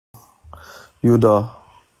Yuda.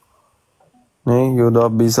 Ne? Yuda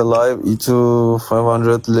bisa live itu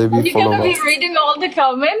 500 Are lebih you gonna be followers. reading all the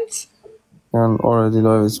comments? And already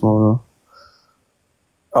live is more.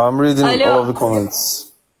 I'm reading Hello. all of the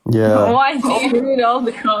comments. Yeah. Why do you read all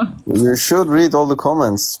the comments? You should read all the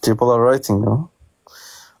comments. People are writing, no?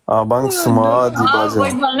 Abang semua di Oh, baca.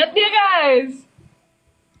 baik banget ya guys.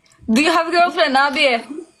 Do you have a girlfriend, Abi?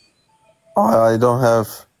 I don't have.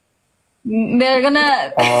 They're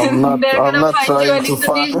gonna I'm not find you trying an to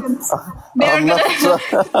find. Indonesian. They're I'm not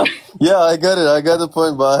gonna Yeah, I got it. I got the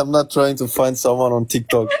point, but I'm not trying to find someone on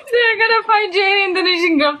TikTok. they're gonna find you an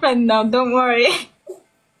Indonesian girlfriend now. Don't worry.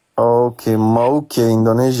 Okay, mau ke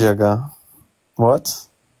Indonesia kah? What?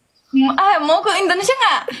 Mau ke Indonesia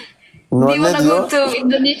nggak? Do you wanna go to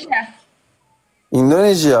Indonesia?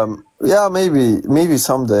 Indonesia? Yeah, maybe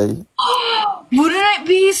someday. Wouldn't it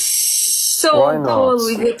be so Why not? cool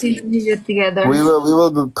we go to Indonesia together? We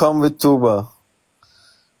will come with Tugba.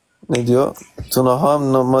 Ne diyor?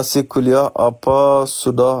 Tunahan masih kuliah apa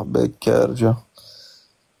sudah bekerja?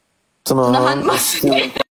 Tunahan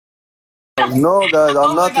masih. No, guys,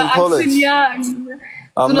 I'm not in college.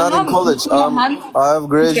 I'm not in college. I have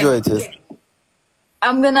graduated. Okay.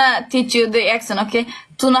 I'm gonna teach you the accent, okay?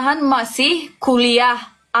 Tunahan masih kuliah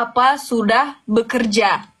apa sudah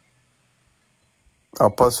bekerja?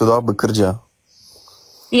 Apa sudah bekerja?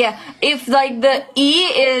 Yeah, if like the E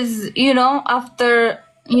is, after,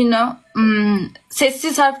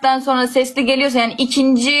 sessiz harften sonra sesli geliyorsa yani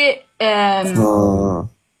ikinci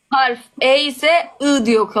harf E ise I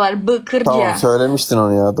diye okuyorlar. Bekerja. Tamam, söylemiştin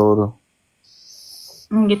onu ya, doğru.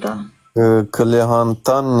 Gitu.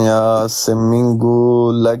 Kelihatannya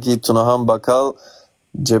seminggu lagi Tunahan bakal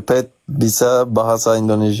cepet bisa bahasa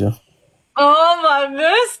Indonesia. Oh,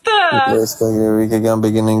 bagus tuh. Yes, we can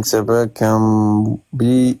beginning separate can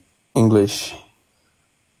be English.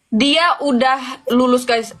 Dia udah lulus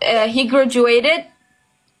guys. He graduated,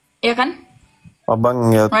 ya kan?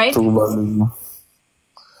 Abangnya Tunahan Dursun.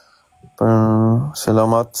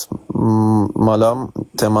 Selamat malam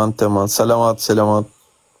teman-teman. Selamat. Selamat.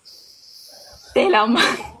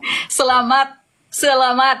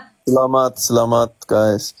 Selamat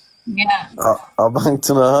guys. Yeah. Abang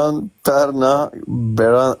Tunahan pernah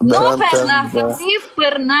tapi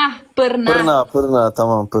pernah.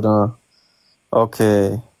 Tamam, pernah.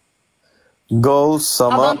 Okay. Go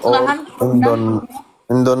sama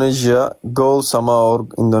Indonesia. Go sama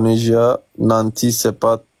Indonesia nanti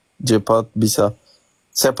cepat bisa.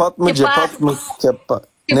 Cepat mı? Cepat mı? Cepat.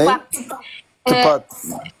 Ne? Cepat.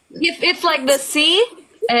 If it's like the C,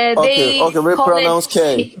 Okay, we pronounce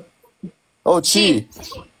K. Oh, Chi.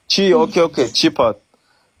 Okay. Cepat.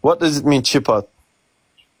 What does it mean, cepat?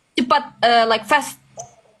 Cepat, like fast.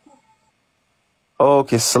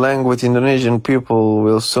 Okay, slang with Indonesian people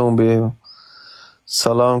will soon be.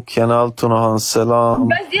 Salam kenal Tunahan. Salam.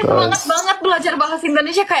 Guys, dia semangat banget belajar bahasa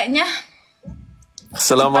Indonesia kayaknya.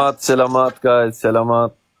 Selamat guys.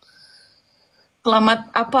 Selamat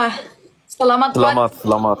apa?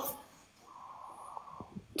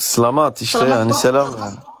 Selamat işte yani selam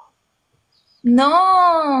yani. No.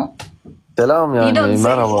 Selam yani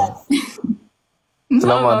merhaba.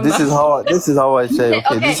 Selamat. This is how I say.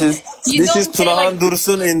 Okay. This is Tunahan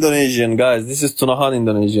Dursun Indonesian, guys. This is Tunahan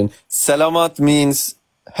Indonesian. Selamat means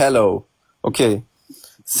hello. Okay.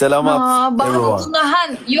 Selamat bahasa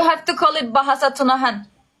Tunahan. You have to call it bahasa Tunahan.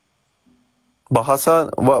 Bahasa?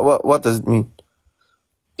 What does it mean?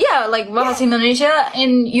 Yeah, like bahasa Indonesia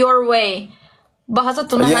in your way. Bahasa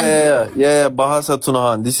Tunahan. Yeah. Bahasa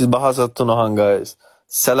Tunahan. This is bahasa Tunahan, guys.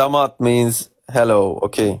 Selamat means hello.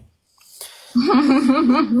 Okay.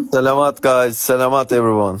 Selamat, guys. Selamat,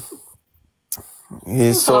 everyone.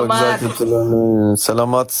 He's so excited to learn.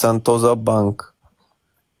 Selamat Santosa Bank.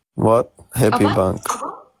 What? Happy Bank.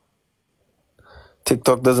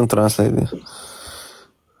 TikTok doesn't translate it.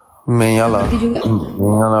 Menyala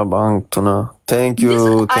Bank Tuna. Thank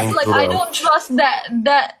you. I don't trust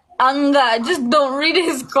that Anga. Just don't read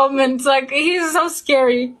his comments. Like he's so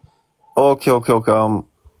scary. Okay.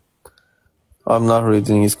 I'm not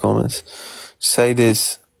reading his comments. Say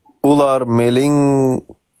this. Ular meling.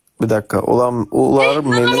 Bir dakika. Ular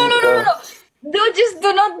meling. No. Just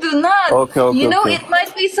do not. Okay. It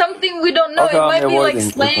might be something we don't know. Okay, it might be like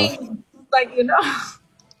avoiding. slang. Like,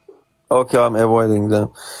 Okay, I'm avoiding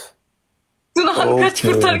them. Tunahan kaç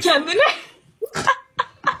kurtar kendini.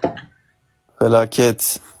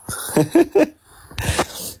 Felaket.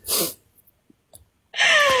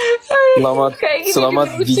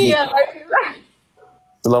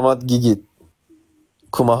 Selamat gigit.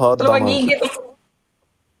 Kumaha damang.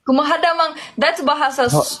 Kumaha damang. That's bahasa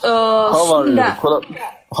How are Sunda. you?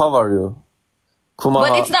 How are you?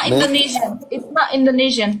 But it's not Indonesian. It's not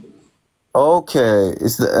Indonesian. Okay,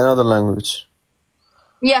 it's another language.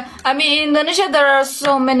 Yeah, I mean, in Indonesia, there are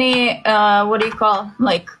so many, what do you call,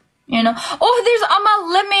 like, you know. Oh, there's Amal.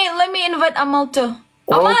 Let me invite Amal too.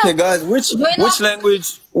 Amal, okay, guys, which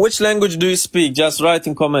language do you speak? Just write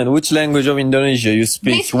in comment which language of Indonesia you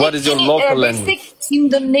speak. What is your local language? They speak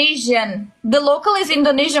Indonesian. The local is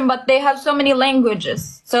Indonesian, but they have so many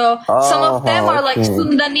languages. So some of them are like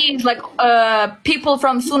Sundanese, like people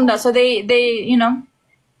from Sunda. So they you know.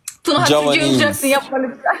 Javanese.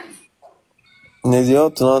 Ne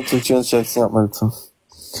diyor? Tunahan Türkçe yapacaksın yapma lütfen.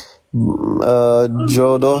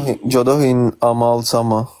 Jodohin amal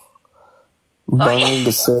sama.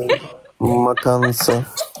 Bangsa makansa.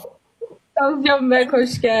 Hocam Bek,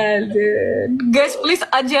 hoş geldin. Guys, please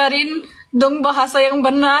ajarin dong bahasa yang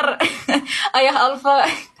benar. Ayah Alfa.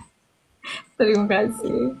 Terima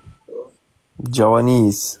kasih.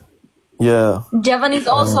 Javanese. Yeah. Javanese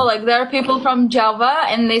also, like there are people from Java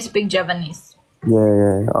and they speak Javanese.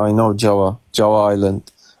 Yeah, I know Java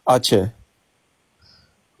Island. Aceh.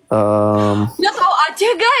 You tahu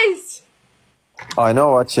Aceh, guys? I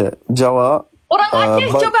know Aceh. Java. Orang Aceh,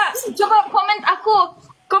 coba komen aku.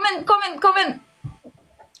 Komen.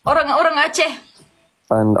 Orang Aceh.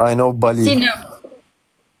 And I know Bali. Sino.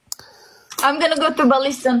 I'm gonna go to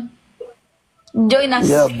Bali soon. Join us.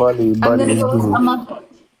 Yeah, Bali is good.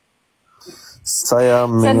 Saya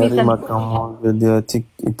menerima kamu Mediatik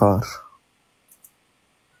Ipar.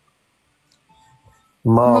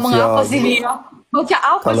 Maaf ngomong ya. Apa sih dia? Baca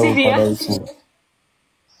apa sih dia?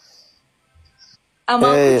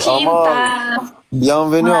 Hey, Amal.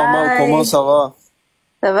 Bienvenue, Amal. Comment ça va?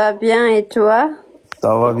 Ça va bien et toi?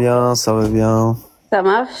 Ça va bien. Ça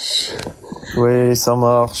marche? Oui, ça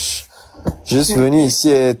marche. Je suis venu ici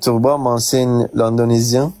et Tugba m'enseigne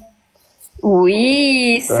l'indonésien.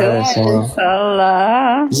 Oui, ça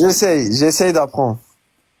va. J'essaye d'apprendre.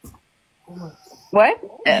 Ouais?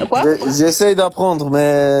 Quoi? J'essaye d'apprendre,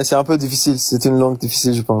 mais c'est un peu difficile. C'est une langue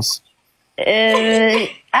difficile, je pense.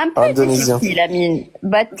 Un peu indonésien. Difficile, Amine.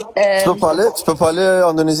 But, tu peux parler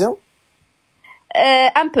indonésien?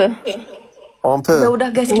 Un peu. Un peu. Ya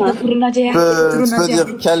udah guys, kita turun aja ya. Tu peux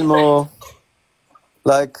dire quel mot?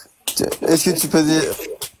 Like, est-ce que tu peux dire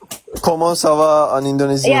comment ça va en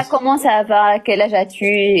indonésien? Et comment ça va? Quel âge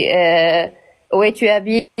as-tu? Où tu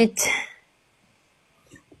habites?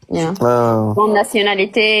 Yeah. Ton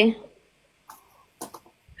nationalité?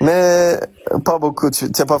 Mais pas beaucoup, tu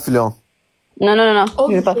n'es pas fluent. Non,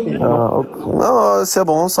 je suis pas fluent. Okay. Non, c'est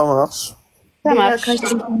bon, ça marche. Ça marche.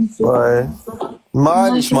 Ouais.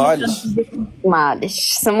 معلش.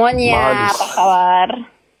 Semuanya, apa kabar?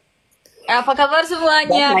 Apa kabar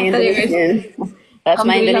semuanya? That's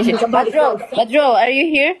my Indonesian. Badro, are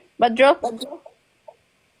you here? Badro?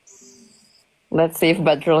 Let's see if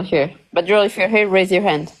Badro here. Badro, if you're here, raise your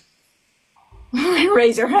hand.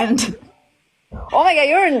 Raise your hand. Oh my god,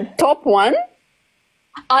 you're in top 1?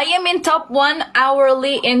 I am in top 1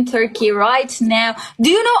 hourly in Turkey right now. Do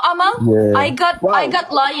you know, Amal? Yeah. I got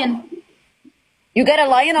lion. You got a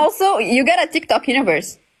lion also? You got a TikTok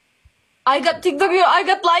universe. I got TikTok, I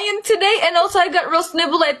got lion today, and also I got roast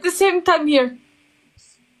nibble at the same time here.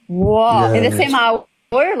 Wow, Yeah. in the same hour?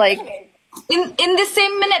 Like... In the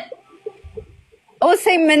same minute. Oh,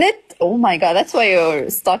 same minute? Oh my god, that's why you're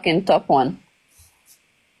stuck in top 1.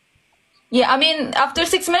 Yeah, I mean, after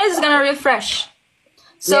 6 minutes, it's gonna refresh.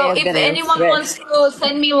 So Yeah, if anyone wants to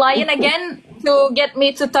send me lion again to get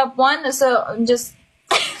me to top 1, so just...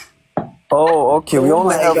 Oh, okay. We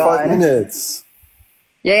only have 5 minutes.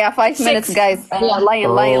 Yeah, 5 minutes, guys.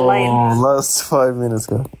 Lion. Last 5 minutes,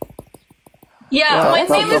 guys. Yeah, my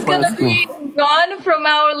name is gonna be gone from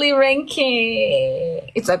hourly ranking.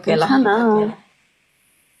 It's okay lah.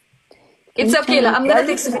 It's okay lah. I'm gonna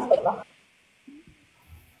take some. Go.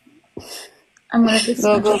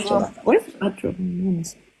 Where's the bathroom?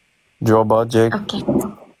 Coba cek. Okay.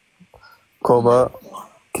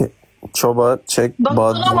 Coba cek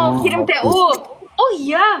Bang Tuna mau kirim TU. Oh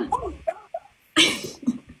iya.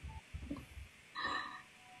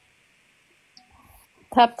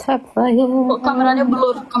 Tap fire. Kok kameranya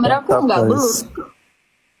blur? Kameraku nggak blur.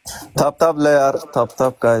 Tap layer.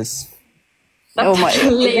 Tap guys. Oh my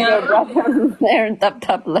Layer. They're in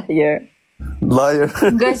tap layer. Liar.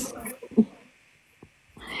 Guys.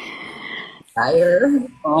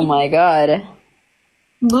 Liar. Oh my god.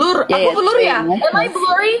 Blur. Yeah, Aku blur ya? yeah. Am I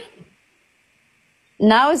blurry?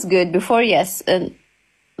 Now it's good. Before, yes.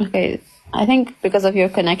 Okay. I think because of your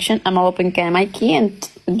connection, I'm an open cam. I can't.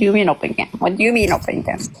 What do you mean open cam? What do you mean open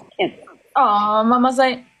cam? Can't. Oh, mama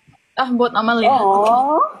saya. Buat Amal ya.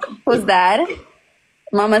 Oh, who's that?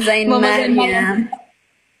 Mama Zain Mama Zain Maryam.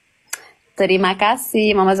 Terima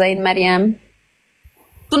kasih Mama Zain Maryam.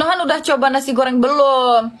 Tunahan udah coba nasi goreng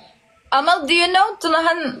belum? Amal, do you know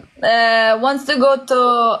Tunahan wants to go to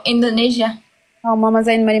Indonesia? Oh, Mama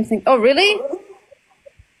Zain Maryam saying, oh really?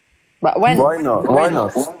 But when? Why not? Why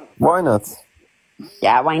not? Why not?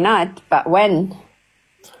 Yeah, why not? But when?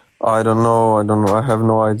 I don't know. I have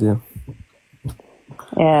no idea.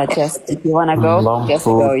 Yeah, just if you wanna go, just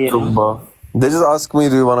go. You know. Tugba. They just ask me,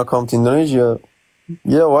 do you wanna come to Indonesia?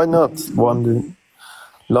 Yeah, why not? One day.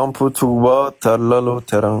 Lampu Tugba terlalu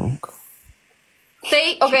terang.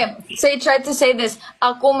 Try to say this.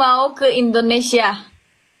 Aku mau ke Indonesia.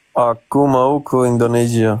 Aku mau ke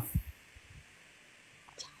Indonesia.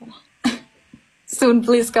 Soon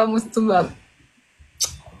please kamu Tugba.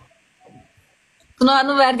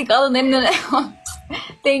 Tunahan'ı verdik, alın eline.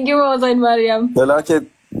 Thank you Mama Zain Meryem. Felaket.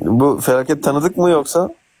 Bu felaket tanıdık mı yoksa?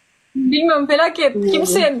 Bilmiyorum, felaket.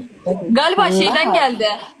 Kimsin? Galiba şeyden geldi.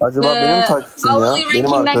 Acaba benim takipçim ya.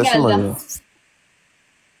 Benim arkadaşım acaba.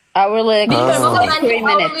 Bilmiyorum ama bence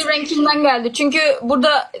hourly ranking'den geldi. Çünkü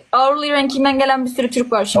burada hourly ranking'den gelen bir sürü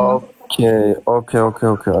Türk var şimdi. Okay. I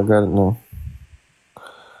got it now.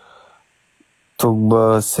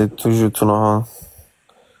 Tugba setuju Tunahan.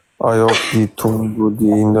 Ayok di tunggu di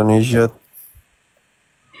Indonesia.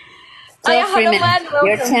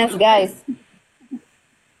 Your chance, guys.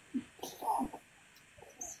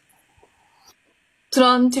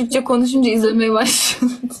 Turan Türkçe konuşunca izlemeye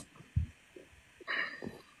başladı.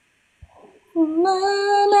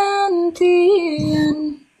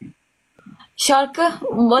 Şarkı,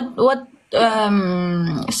 what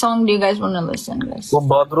song do you guys want to listen, guys? Bu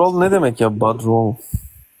Badrol ne demek ya? Badrol.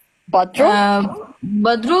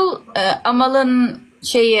 Badrul Amal'ın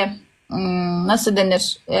şeyi, nasıl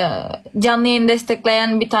denir? Canlı yayın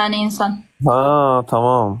destekleyen bir tane insan. Ha,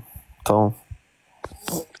 tamam.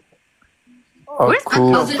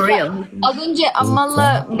 Az önce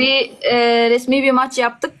Amal'la bir resmi bir maç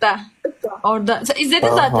yaptık da orada. Sen izledin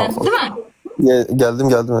zaten, değil mi? Geldim.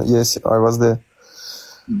 Yes, I was there.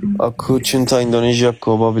 Aku cinta Indonesia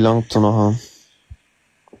ko bilang Tunahan.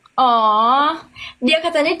 Oh, dia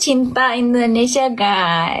katanya cinta Indonesia,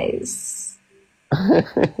 guys.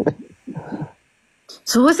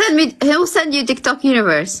 So who sent you TikTok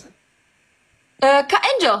Universe? Kak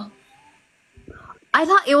Angel. I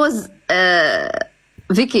thought it was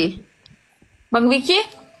Vicky. Bang Vicky?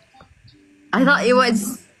 I thought it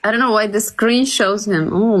was. I don't know why the screen shows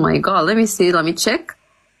him. Oh my god! Let me see. Let me check.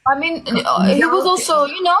 I mean, he was also,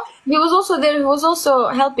 he was also there. He was also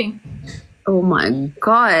helping. Oh my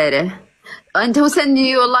god! And who sent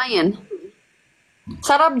you a lion?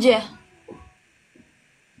 Sarabje.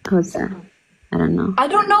 Who's that? I don't know. I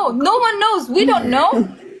don't know. No one knows. We don't know.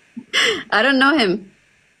 I don't know him.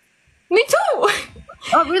 Me too.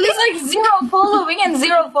 Oh really? He's like 0 following and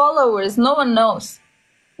 0 followers. No one knows.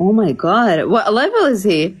 Oh my god! What level is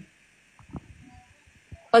he?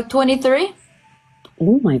 Like 23.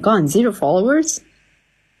 Oh my god! 0 followers?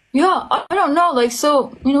 Yeah, I don't know. Like,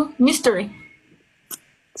 so, mystery.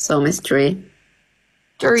 So mystery.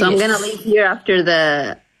 So I'm gonna leave here after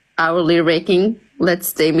the hourly ranking.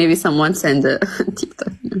 Let's say maybe someone send a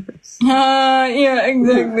TikTok universe. Yeah,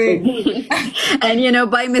 exactly.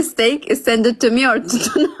 And by mistake, send it to me or to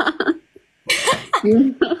Tuna.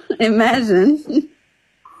 Imagine.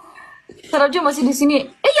 Sarabjo masih di sini.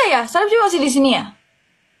 Iya, Sarabjo masih di sini ya.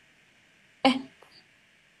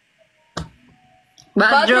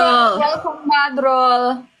 Badrul. Welcome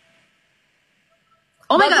Badrul.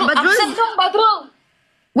 Oh my god, Badrul. Absent dong Badrul.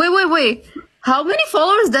 Wait. How many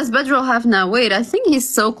followers does Badrul have now? Wait, I think he's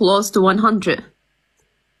so close to 100.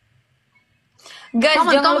 Guys,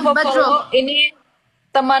 jangan lupa follow. Ini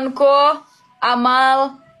temanku,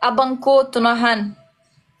 Amal, abangku Tunahan.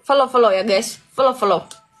 Follow ya guys. Follow.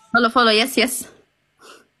 Follow, yes.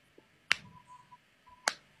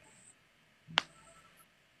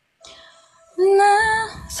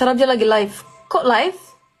 Nah, Sarabja lagi live. Kok live?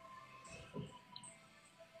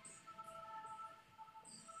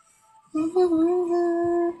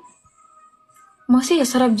 Masih ya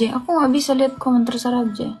Sarabja? Aku nggak bisa lihat komentar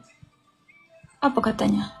Sarabja. Apa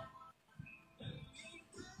katanya?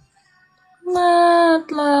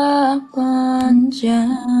 Matlah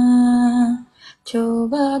panjang,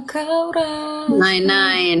 coba kau rasa.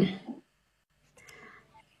 99.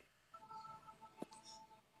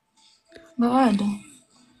 Gak ada.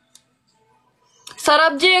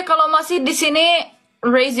 Sarabji, kalau masih di sini,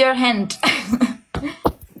 raise your hand.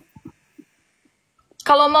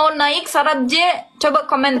 Kalau mau naik Sarabji, coba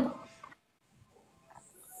komen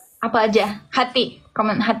apa aja, hati,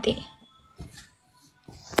 komen hati.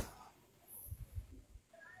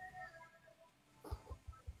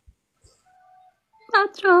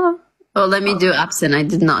 Badro. Oh, let me do absent. I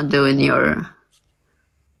did not do in your...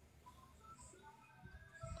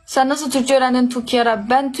 Sen nasıl Türkçe öğrendin Tugkiara?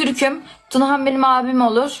 Ben Türk'üm. Tunahan benim abim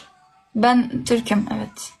olur. Ben Türk'üm,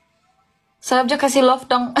 evet. Sarapja kasih love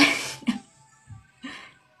dong.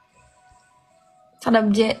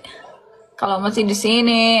 Sarapja. Kalau masih di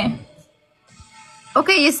sini.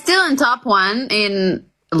 Okay, you're still in top 1 in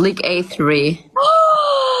League A3.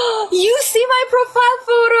 You see my profile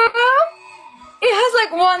photo? It has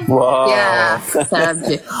like one. Wow. Yeah.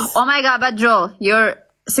 Sarapja. Oh my god, Badro, you're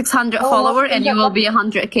 600 follower and you will be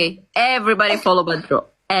 100k. Everybody follow Badro.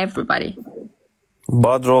 Everybody.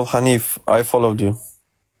 Badrol Hanif, I followed you.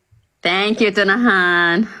 Thank you,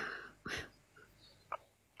 Tunahan.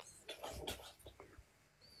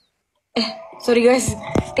 Sorry guys.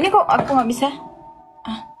 Ini kok aku nggak bisa?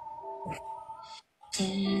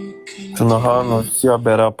 Tunahan usia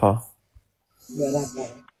berapa?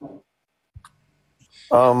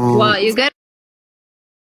 Wow, you got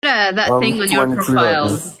that thing on your 23. profile.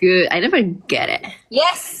 Good. I never get it.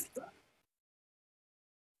 Yes.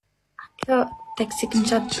 Kita take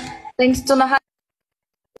screenshot. Thanks Tunahan.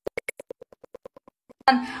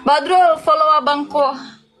 Badrul, follow abangku.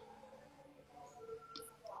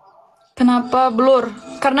 Kenapa blur?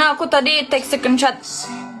 Karena aku tadi take screenshot.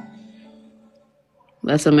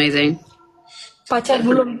 That's amazing. Pacar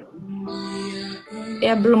belum?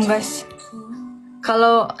 Ya belum guys.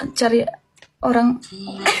 Kalau cari orang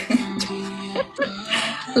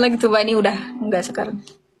lagi tuh ini udah enggak sekarang.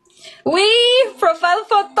 Wih, profile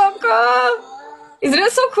fotoku. Isn't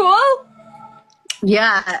it so cool?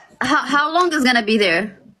 Yeah. How long is gonna be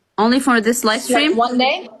there? Only for this live stream? Like 1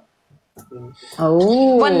 day.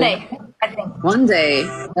 Oh. 1 day, I think. 1 day.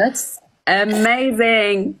 That's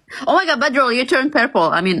amazing. Oh my god, Badro, you turned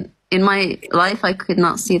purple. I mean, in my life, I could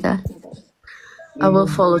not see that. I will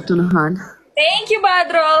follow Tunahan. Thank you,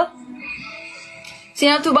 Badrol.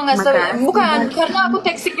 Sina Tugba nggak story. Makasih. Bukan, karena aku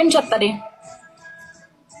text screenshot tadi.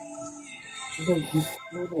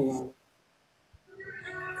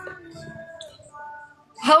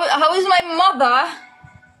 How is my mother?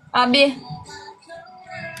 Abi.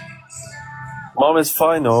 Mom is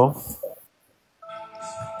fine, oh.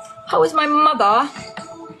 How is my mother?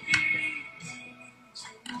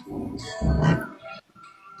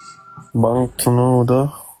 Bang Tunu udah.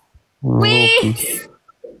 Wee!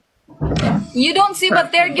 You don't see, but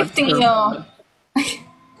they're gifting you.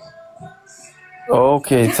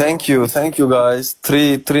 Okay, thank you guys.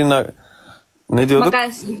 Ne diyorduk?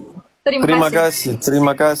 Makasih.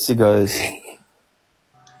 Terima kasih guys.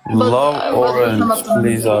 Love orange,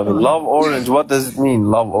 please abi. Love orange, what does it mean?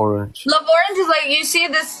 Love orange. Love orange is like, you see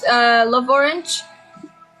this love orange?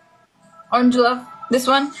 Orange love, this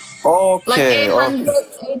one? Okay. Like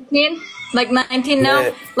 818, like 19 now.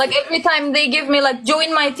 Yeah. Like every time they give me like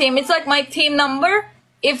join my team, it's like my team number.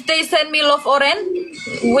 If they send me love orange,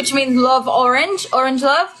 which means love orange, orange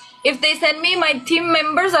love. If they send me, my team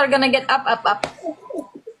members are gonna get up.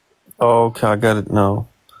 Okay, I get it now.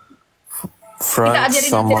 Frank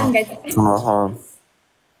sama guys. Tunahan.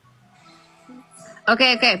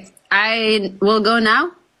 Okay. I will go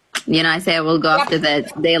now. You know, I say I will go after the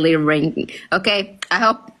daily ranking. Okay, I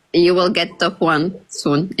hope you will get top 1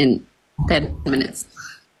 soon in 10 minutes.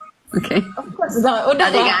 Okay. Of course, udah.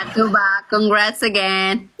 Arigato, Tugba. Congrats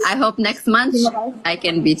again. I hope next month I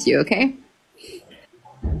can beat you, okay?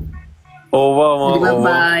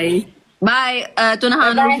 Bye. Bye.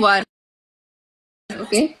 Tunahan, au revoir.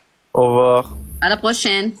 Okay? Au revoir. À la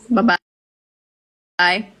prochaine. Bye-bye.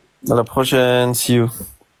 Bye. À la prochaine. See you.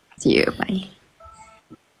 See you. Bye.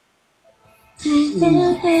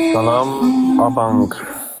 Salam abang.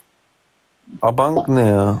 Abang ne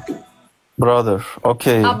ya? Brother.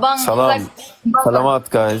 Okay. Abang, Salam. like brother. Salamat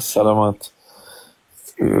guys. Salamat.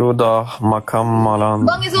 Udah makam malam.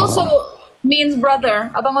 Abang is also means brother.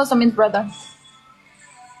 Abang also means brother.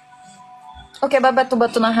 Okay, bye-bye Tugba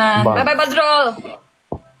Tunahan. Bye. Bye-bye Badrol.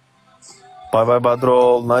 Bye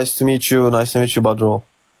Badrol. Nice to meet you. Badrol.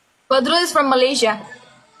 Badrol is from Malaysia.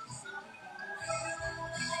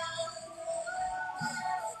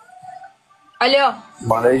 Hello.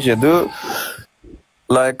 Malaysia.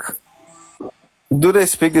 Do they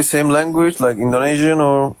speak the same language like Indonesian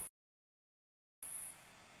or?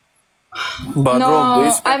 Badrol, do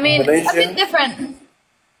you No, speak I mean Indonesian?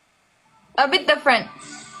 A bit different.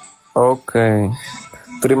 Okay.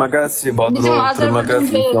 Terima kasih Badrol. Terima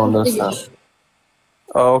kasih you understand.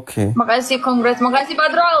 Okay. Makasih, congrats. Makasih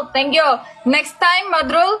Badrol. Thank you. Next time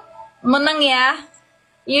Badrol menang ya.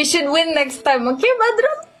 You should win next time. Okay,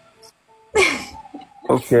 Badrol?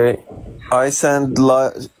 Okay. I sent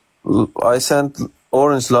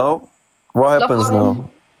orange love. What happens now?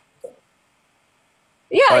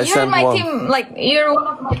 Yeah, you're in my team. Like, you're one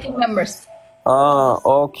of my team members.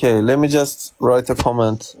 Okay. Let me just write a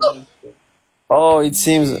comment. Oh, it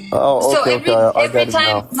seems. Oh, so okay, every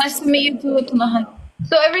time, nice to meet you too, Tunahan.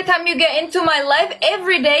 So every time you get into my live,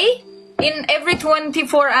 every day, in every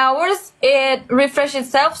 24 hours, it refreshes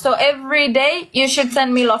itself. So every day, you should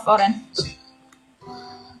send me love, Oren.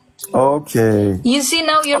 Okay. You see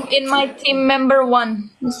now, you're in my team member 1.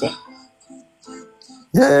 You see?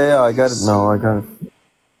 Yeah, I got it now. I got it.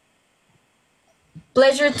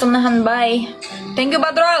 Pleasure, Tunahan. Bye. Thank you,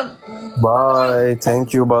 Badrol. Bye.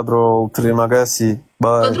 Thank you, Badrol. Terima kasih.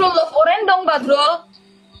 Bye. Badrol, love Oren dong, Badrol.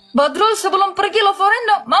 Badrul, sebelum pergi love Oren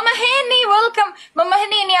dong. Mama Henny, welcome. Mama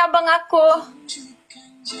Henny, ini abang aku.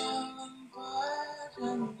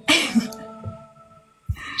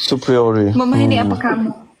 Superiori. Mama Henny, apa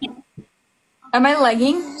kamu? Am I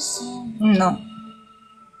lagging? No.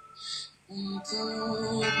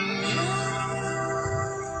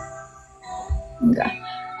 Enggak.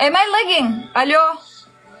 Am I lagging? Halo?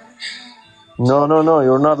 No,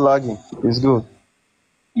 you're not lagging. It's good.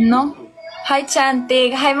 No. Hai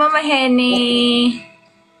cantik, hai Mama Henny.